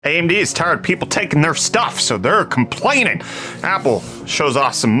AMD is tired of people taking their stuff, so they're complaining. Apple shows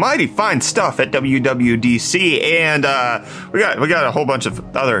off some mighty fine stuff at WWDC, and we got a whole bunch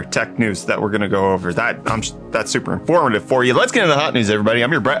of other tech news that we're going to go over. That's super informative for you. Let's get into the hot news, everybody.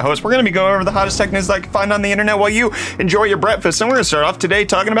 I'm your Brett host. We're going to be going over the hottest tech news that I can find on the internet while you enjoy your breakfast, and we're going to start off today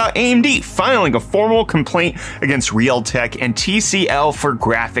talking about AMD filing a formal complaint against Realtek and TCL for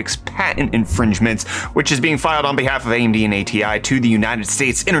graphics patent infringements, which is being filed on behalf of AMD and ATI to the United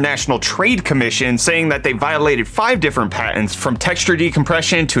States International Trade Commission, saying that they violated 5 different patents, from texture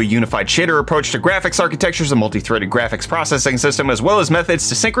decompression to a unified shader approach to graphics architectures, a multi-threaded graphics processing system, as well as methods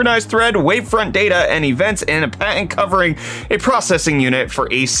to synchronize thread, wavefront data, and events, and a patent covering a processing unit for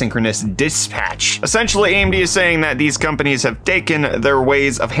asynchronous dispatch. Essentially, AMD is saying that these companies have taken their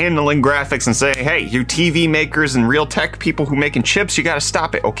ways of handling graphics and saying, hey, you TV makers and Realtek people who making chips, you gotta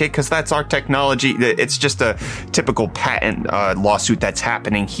stop it, okay? Because that's our technology. It's just a typical patent lawsuit that's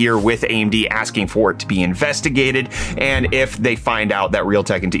happening here with AMD asking for it to be investigated. And if they find out that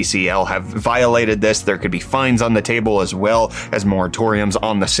Realtek and TCL have violated this, there could be fines on the table, as well as moratoriums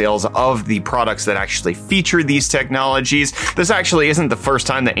on the sales of the products that actually feature these technologies. This actually isn't the first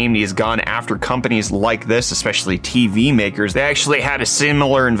time that AMD has gone after companies like this, especially TV makers. They actually had a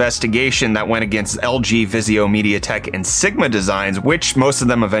similar investigation that went against LG, Vizio, MediaTek, and Sigma Designs, which most of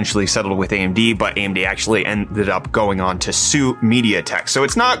them eventually settled with AMD, but AMD actually ended up going on to sue MediaTek. So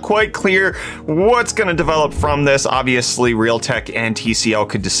it's not quite clear what's going to develop from this. Obviously, Realtek and TCL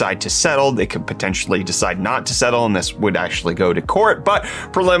could decide to settle. They could potentially decide not to settle, and this would actually go to court. But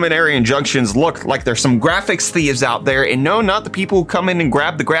preliminary injunctions look like there's some graphics thieves out there, and no, not the people who come in and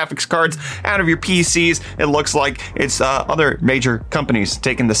grab the graphics cards out of your PCs. It looks like it's other major companies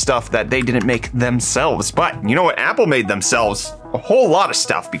taking the stuff that they didn't make themselves. But you know what? Apple made themselves a whole lot of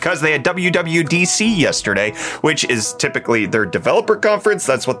stuff, because they had WWDC yesterday, which is typically their developer conference.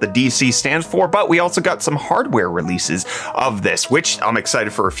 That's what the DC stands for. But we also got some hardware releases of this, which I'm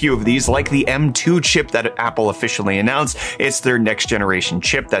excited for a few of these, like the M2 chip that Apple officially announced. It's their next generation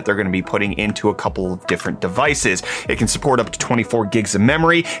chip that they're going to be putting into a couple of different devices. It can support up to 24 gigs of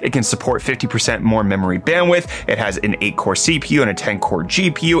memory. It can support 50% more memory bandwidth. It has an 8-core CPU and a 10-core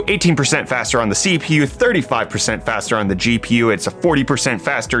GPU, 18% faster on the CPU, 35% faster on the GPU. It's a 40%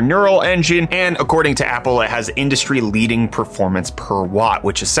 faster neural engine, and according to Apple, it has industry-leading performance per watt,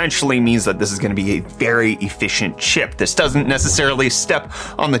 which essentially means that this is going to be a very efficient chip. This doesn't necessarily step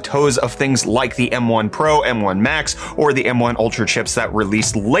on the toes of things like the M1 Pro, M1 Max, or the M1 Ultra chips that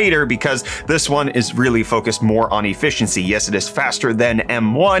released later, because this one is really focused more on efficiency. Yes, it is faster than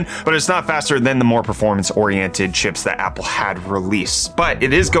M1, but it's not faster than the more performance-oriented chips that Apple had released. But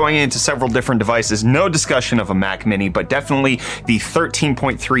it is going into several different devices. No discussion of a Mac Mini, but definitely the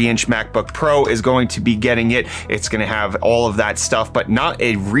 13.3-inch MacBook Pro is going to be getting it. It's going to have all of that stuff, but not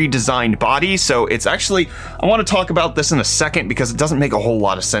a redesigned body. So it's actually, I want to talk about this in a second because it doesn't make a whole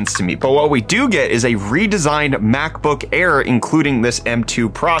lot of sense to me. But what we do get is a redesigned MacBook Air, including this M2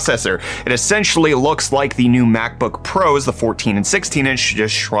 processor. It essentially looks like the new MacBook Pros, the 14 and 16-inch,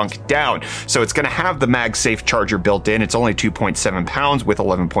 just shrunk down. So it's going to have the MagSafe charger built in. It's only 2.7 pounds with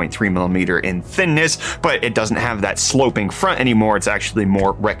 11.3 millimeter in thinness, but it doesn't have that sloping front anymore. It's actually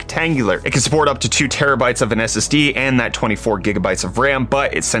more rectangular. It can support up to 2 terabytes of an SSD and that 24 gigabytes of RAM,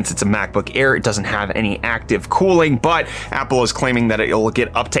 but since it's a MacBook Air, it doesn't have any active cooling. But Apple is claiming that it will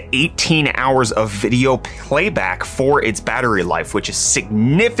get up to 18 hours of video playback for its battery life, which is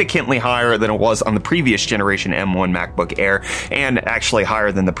significantly higher than it was on the previous generation M1 MacBook Air, and actually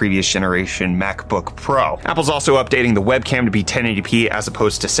higher than the previous generation MacBook Pro. Apple's also updating the webcam to be 1080p as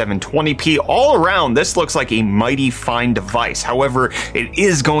opposed to 720p. All around, this looks like a mighty fine device. However, it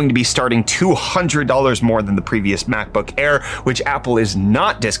is going to be starting $200 more than the previous MacBook Air, which Apple is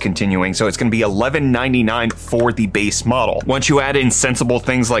not discontinuing, so it's going to be $1199 for the base model. Once you add in sensible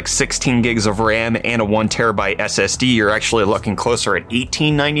things like 16 gigs of RAM and a 1 terabyte SSD, you're actually looking closer at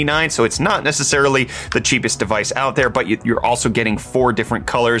 $1899, so it's not necessarily the cheapest device out there, but you're also getting 4 different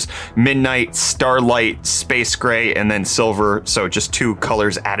colors: Midnight, Starlight, Space Gray, and then Silver, so just 2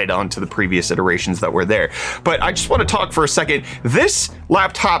 colors added on to the previous iterations that were there. But I just want to talk for a second. This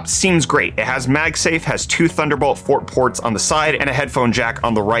laptop seems great. It has MagSafe, has 2 Thunderbolt 4 ports on the side, and a headphone jack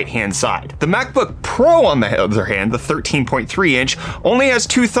on the right-hand side. The MacBook Pro, on the other hand, the 13.3-inch, only has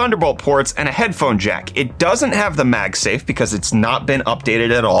 2 Thunderbolt ports and a headphone jack. It doesn't have the MagSafe because it's not been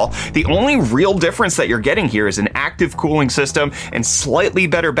updated at all. The only real difference that you're getting here is an active cooling system and slightly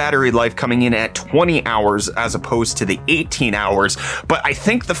better battery life, coming in at 20 hours as opposed to the 18 hours. But I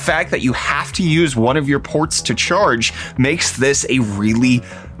think the fact that you have to use one of your ports to charge makes this a really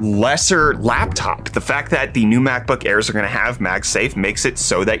lesser laptop. The fact that the new MacBook Airs are going to have MagSafe makes it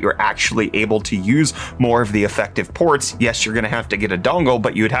so that you're actually able to use more of the effective ports. Yes, you're going to have to get a dongle,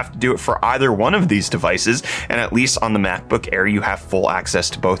 but you would have to do it for either one of these devices. And at least on the MacBook Air, you have full access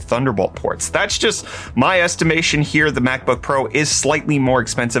to both Thunderbolt ports. That's just my estimation here. The MacBook Pro is slightly more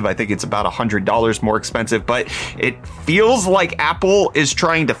expensive. I think it's about $100 more expensive, but it feels like Apple is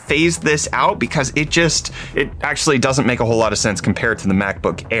trying to phase this out because it actually doesn't make a whole lot of sense compared to the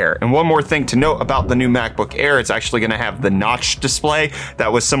MacBook Air. And one more thing to note about the new MacBook Air, it's actually going to have the notch display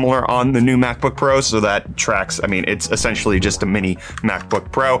that was similar on the new MacBook Pro, so that tracks, it's essentially just a mini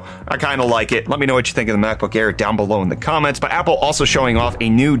MacBook Pro. I kind of like it. Let me know what you think of the MacBook Air down below in the comments. But Apple also showing off a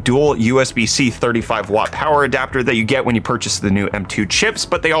new dual USB-C 35-watt power adapter that you get when you purchase the new M2 chips,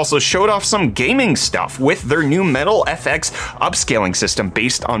 but they also showed off some gaming stuff with their new Metal FX upscaling system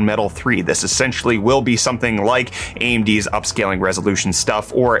based on Metal 3. This essentially will be something like AMD's upscaling resolution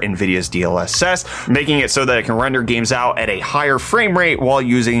stuff or NVIDIA's DLSS, making it so that it can render games out at a higher frame rate while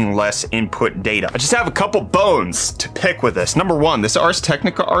using less input data. I just have a couple bones to pick with this. Number one, this Ars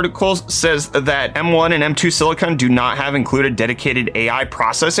Technica article says that M1 and M2 Silicon do not have included dedicated AI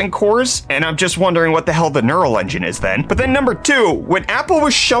processing cores, and I'm just wondering what the hell the neural engine is then. But then number two, when Apple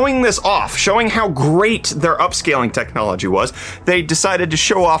was showing this off, showing how great their upscaling technology was, they decided to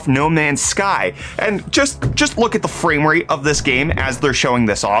show off No Man's Sky. And just look at the frame rate of this game as they're showing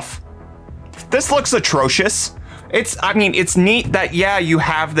this off. This looks atrocious. It's neat that, yeah, you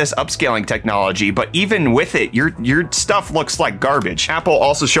have this upscaling technology, but even with it, your stuff looks like garbage. Apple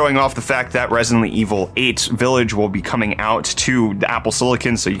also showing off the fact that Resident Evil 8 Village will be coming out to the Apple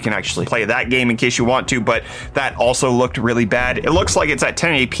Silicon, so you can actually play that game in case you want to, but that also looked really bad. It looks like it's at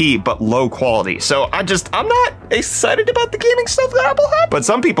 1080p, but low quality. So I'm not excited about the gaming stuff that Apple had, but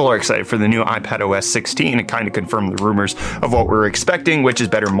some people are excited for the new iPadOS 16 and kind of confirmed the rumors of what we were expecting, which is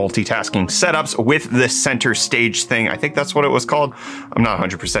better multitasking setups with the center stage thing. I think that's what it was called. I'm not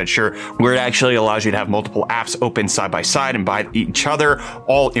 100% sure. Where it actually allows you to have multiple apps open side by side and by each other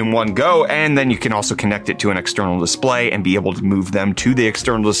all in one go. And then you can also connect it to an external display and be able to move them to the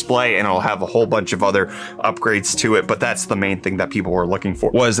external display. And it'll have a whole bunch of other upgrades to it. But that's the main thing that people were looking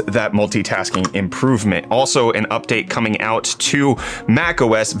for, was that multitasking improvement. Also, an update coming out to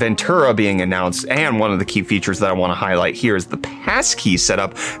macOS, Ventura being announced. And one of the key features that I want to highlight here is the passkey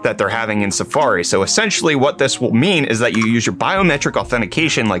setup that they're having in Safari. So essentially what this will mean is that you use your biometric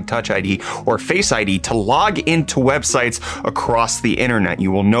authentication like Touch ID or Face ID to log into websites across the internet.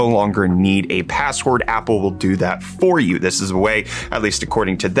 You will no longer need a password. Apple will do that for you. This is a way, at least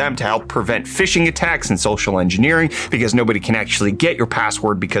according to them, to help prevent phishing attacks and social engineering, because nobody can actually get your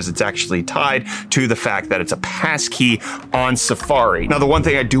password because it's actually tied to the fact that it's a passkey on Safari. Now, the one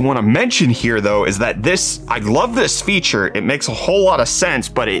thing I do want to mention here, though, is that I love this feature. It makes a whole lot of sense,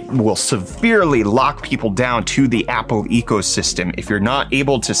 but it will severely lock people down to the Apple ecosystem. If you're not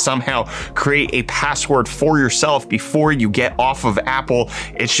able to somehow create a password for yourself before you get off of Apple,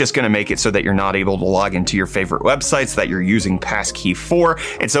 it's just going to make it so that you're not able to log into your favorite websites that you're using passkey for.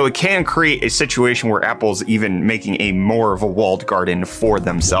 And so it can create a situation where Apple's even making a more of a walled garden for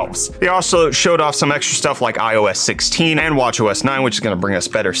themselves. They also showed off some extra stuff like iOS 16 and watchOS 9, which is going to bring us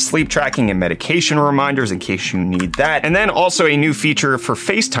better sleep tracking and medication reminders in case you need that. And then also a new feature for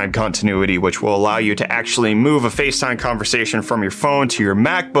FaceTime continuity, which will allow you to actually move a FaceTime conversation from your phone to your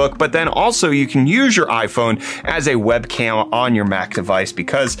MacBook, but then also you can use your iPhone as a webcam on your Mac device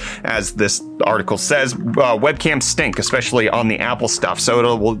because, as this article says, webcams stink, especially on the Apple stuff. So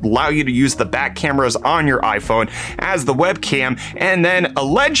it will allow you to use the back cameras on your iPhone as the webcam. And then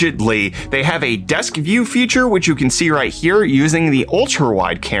allegedly they have a desk view feature, which you can see right here, using the ultra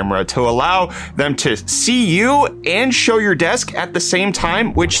wide camera to allow them to see you and show your desk at the same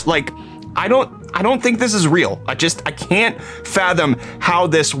time, which, I don't think this is real. I can't fathom how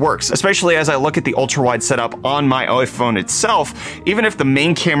this works, especially as I look at the ultra-wide setup on my iPhone itself. Even if the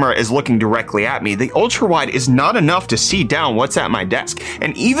main camera is looking directly at me, the ultra-wide is not enough to see down what's at my desk.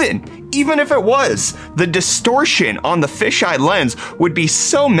 And even if it was, the distortion on the fisheye lens would be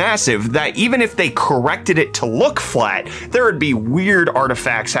so massive that even if they corrected it to look flat, there would be weird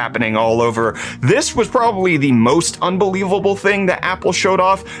artifacts happening all over. This was probably the most unbelievable thing that Apple showed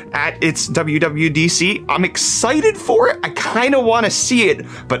off at its WWDC. I'm excited for it. I kind of want to see it,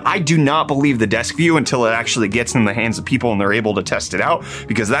 but I do not believe the desk view until it actually gets in the hands of people and they're able to test it out,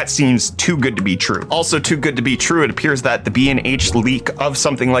 because that seems too good to be true. Also too good to be true, it appears that the B&H leak of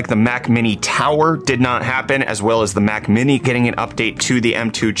something like the Mac Mac Mini Tower did not happen, as well as the Mac Mini getting an update to the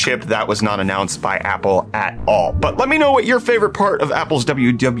M2 chip. That was not announced by Apple at all. But let me know what your favorite part of Apple's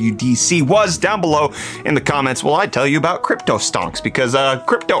WWDC was down below in the comments while I tell you about crypto stonks, because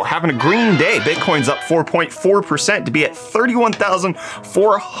crypto having a green day. Bitcoin's up 4.4% to be at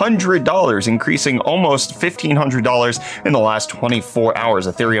 $31,400, increasing almost $1,500 in the last 24 hours.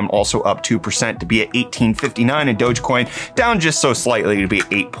 Ethereum also up 2% to be at $18.59, and Dogecoin down just so slightly to be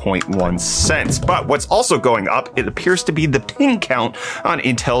 8.1 cents. But what's also going up, it appears to be the pin count on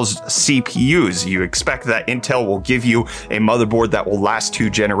Intel's CPUs. You expect that Intel will give you a motherboard that will last 2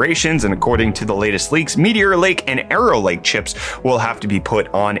 generations, and according to the latest leaks, Meteor Lake and Arrow Lake chips will have to be put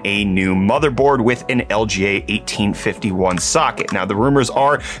on a new motherboard with an LGA 1851 socket. Now, the rumors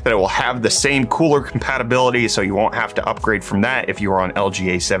are that it will have the same cooler compatibility, so you won't have to upgrade from that if you are on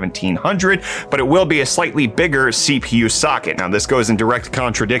LGA 1700, but it will be a slightly bigger CPU socket. Now, this goes in direct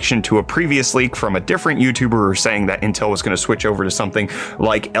contradiction to a previous leak from a different YouTuber saying that Intel was going to switch over to something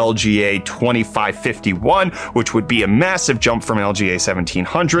like LGA 2551, which would be a massive jump from LGA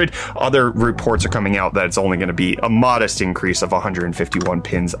 1700. Other reports are coming out that it's only going to be a modest increase of 151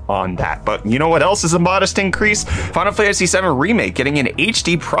 pins on that. But you know what else is a modest increase? Final Fantasy VII Remake getting an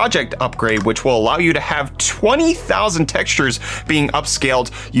HD project upgrade, which will allow you to have 20,000 textures being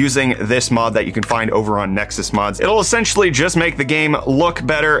upscaled using this mod that you can find over on Nexus Mods. It'll essentially just make the game look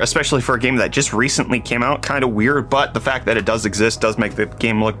better, especially for a game that just recently came out. Kind of weird, but the fact that it does exist does make the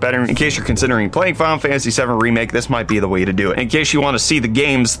game look better. In case you're considering playing Final Fantasy VII Remake, this might be the way to do it. In case you want to see the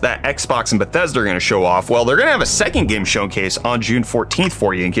games that Xbox and Bethesda are going to show off, well, they're going to have a second game showcase on June 14th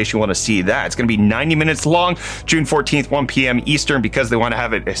for you, in case you want to see that. It's going to be 90 minutes long, June 14th, 1 p.m. Eastern, because they want to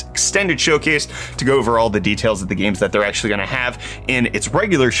have an extended showcase to go over all the details of the games that they're actually going to have in its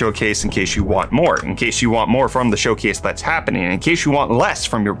regular showcase, in case you want more. In case you want more from the showcase that's happening, in case you want less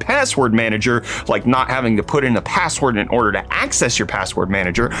from your password manager, like not having to put in a password in order to access your password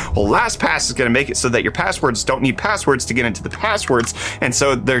manager, well, LastPass is going to make it so that your passwords don't need passwords to get into the passwords, and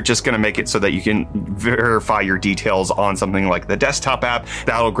so they're just going to make it so that you can verify your details on something like the desktop app.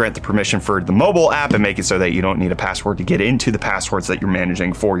 That'll grant the permission for the mobile app and make it so that you don't need a password to get into the passwords that you're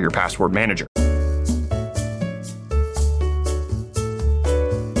managing for your password manager.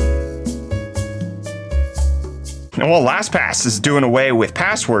 And while LastPass is doing away with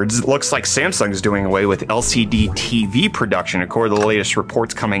passwords, it looks like Samsung is doing away with LCD TV production. According to the latest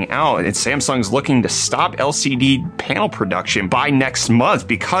reports coming out, and Samsung's looking to stop LCD panel production by next month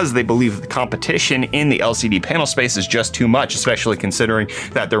because they believe the competition in the LCD panel space is just too much, especially considering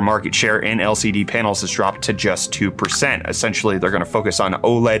that their market share in LCD panels has dropped to just 2%. Essentially, they're going to focus on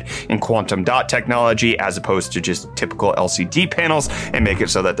OLED and quantum dot technology as opposed to just typical LCD panels, and make it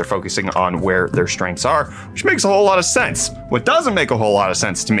so that they're focusing on where their strengths are, which makes a whole lot of sense. What doesn't make a whole lot of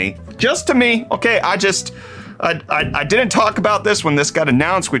sense to me, just to me, okay, I I didn't talk about this when this got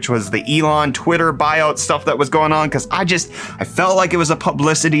announced, which was the Elon Twitter buyout stuff that was going on, because I felt like it was a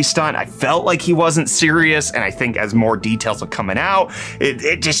publicity stunt. I felt like he wasn't serious, and I think as more details are coming out,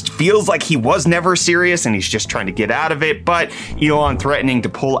 it just feels like he was never serious and he's just trying to get out of it. But Elon threatening to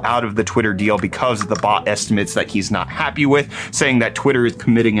pull out of the Twitter deal because of the bot estimates that he's not happy with, saying that Twitter is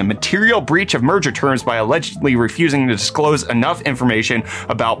committing a material breach of merger terms by allegedly refusing to disclose enough information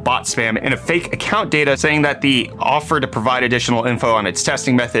about bot spam and a fake account data, saying that the offer to provide additional info on its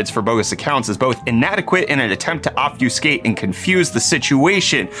testing methods for bogus accounts is both inadequate in an attempt to obfuscate and confuse the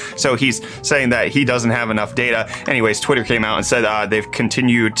situation. So he's saying that he doesn't have enough data. Anyways, Twitter came out and said they've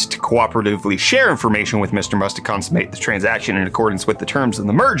continued to cooperatively share information with Mr. Musk to consummate the transaction in accordance with the terms of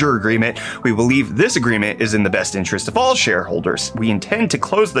the merger agreement. We believe this agreement is in the best interest of all shareholders. We intend to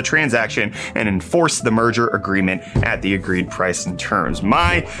close the transaction and enforce the merger agreement at the agreed price and terms.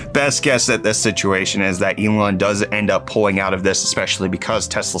 My best guess at this situation is that Elon does end up pulling out of this, especially because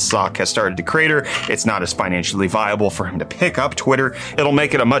Tesla stock has started to crater. It's not as financially viable for him to pick up Twitter. It'll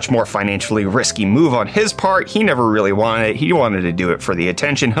make it a much more financially risky move on his part. He never really wanted it. He wanted to do it for the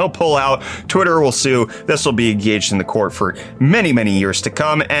attention. He'll pull out. Twitter will sue. This will be engaged in the court for many, many years to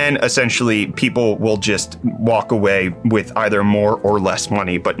come, and essentially people will just walk away with either more or less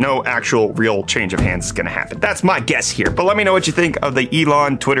money, but no actual real change of hands is going to happen. That's my guess here. But let me know what you think of the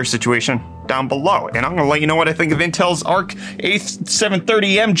Elon Twitter situation down below, and I'm going to let you know what I think of Intel's Arc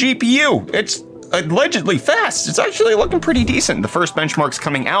A730M GPU. It's allegedly fast. It's actually looking pretty decent. The first benchmarks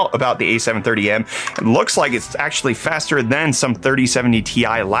coming out about the A730M, it looks like it's actually faster than some 3070 Ti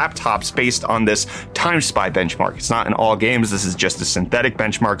laptops based on this TimeSpy benchmark. It's not in all games. This is just a synthetic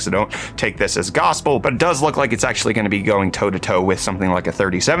benchmark, so don't take this as gospel, but it does look like it's actually going to be going toe-to-toe with something like a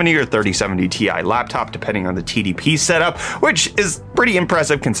 3070 or 3070 Ti laptop, depending on the TDP setup, which is pretty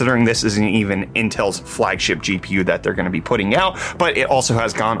impressive considering this isn't even Intel's flagship GPU that they're going to be putting out, but it also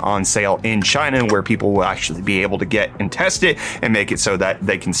has gone on sale in China where people will actually be able to get and test it and make it so that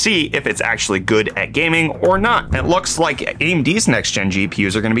they can see if it's actually good at gaming or not. It looks like AMD's next-gen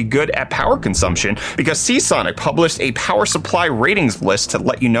GPUs are going to be good at power consumption because Seasonic published a power supply ratings list to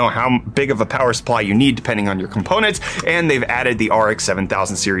let you know how big of a power supply you need depending on your components, and they've added the RX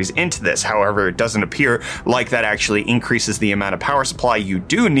 7000 series into this. However, it doesn't appear like that actually increases the amount of power supply you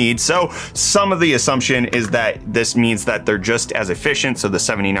do need, so some of the assumption is that this means that they're just as efficient, so the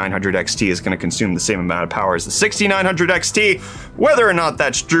 7900 XT is going to consume the same amount of power as the 6900 XT. Whether or not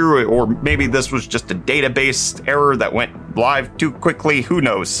that's true, or maybe this was just a database error that went live too quickly, who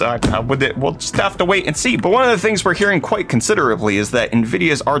knows? We'll just have to wait and see. But one of the things we're hearing quite considerably is that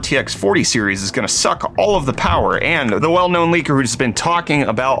NVIDIA's RTX 40 series is going to suck all of the power, and the well-known leaker who's been talking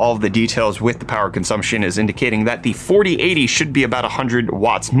about all of the details with the power consumption is indicating that the 4080 should be about 100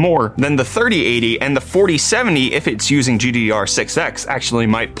 watts more than the 3080, and the 4070, if it's using GDDR6X, actually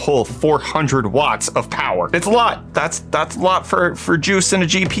might pull 400 watts of power. It's a lot. That's a lot for juice in a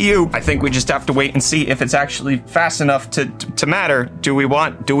GPU. I think we just have to wait and see if it's actually fast enough to matter. Do we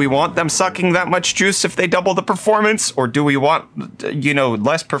want them sucking that much juice if they double the performance, or do we want,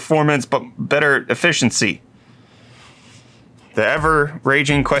 less performance but better efficiency? The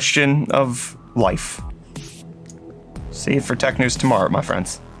ever-raging question of life. See you for Tech News tomorrow, my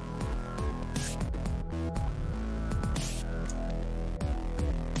friends.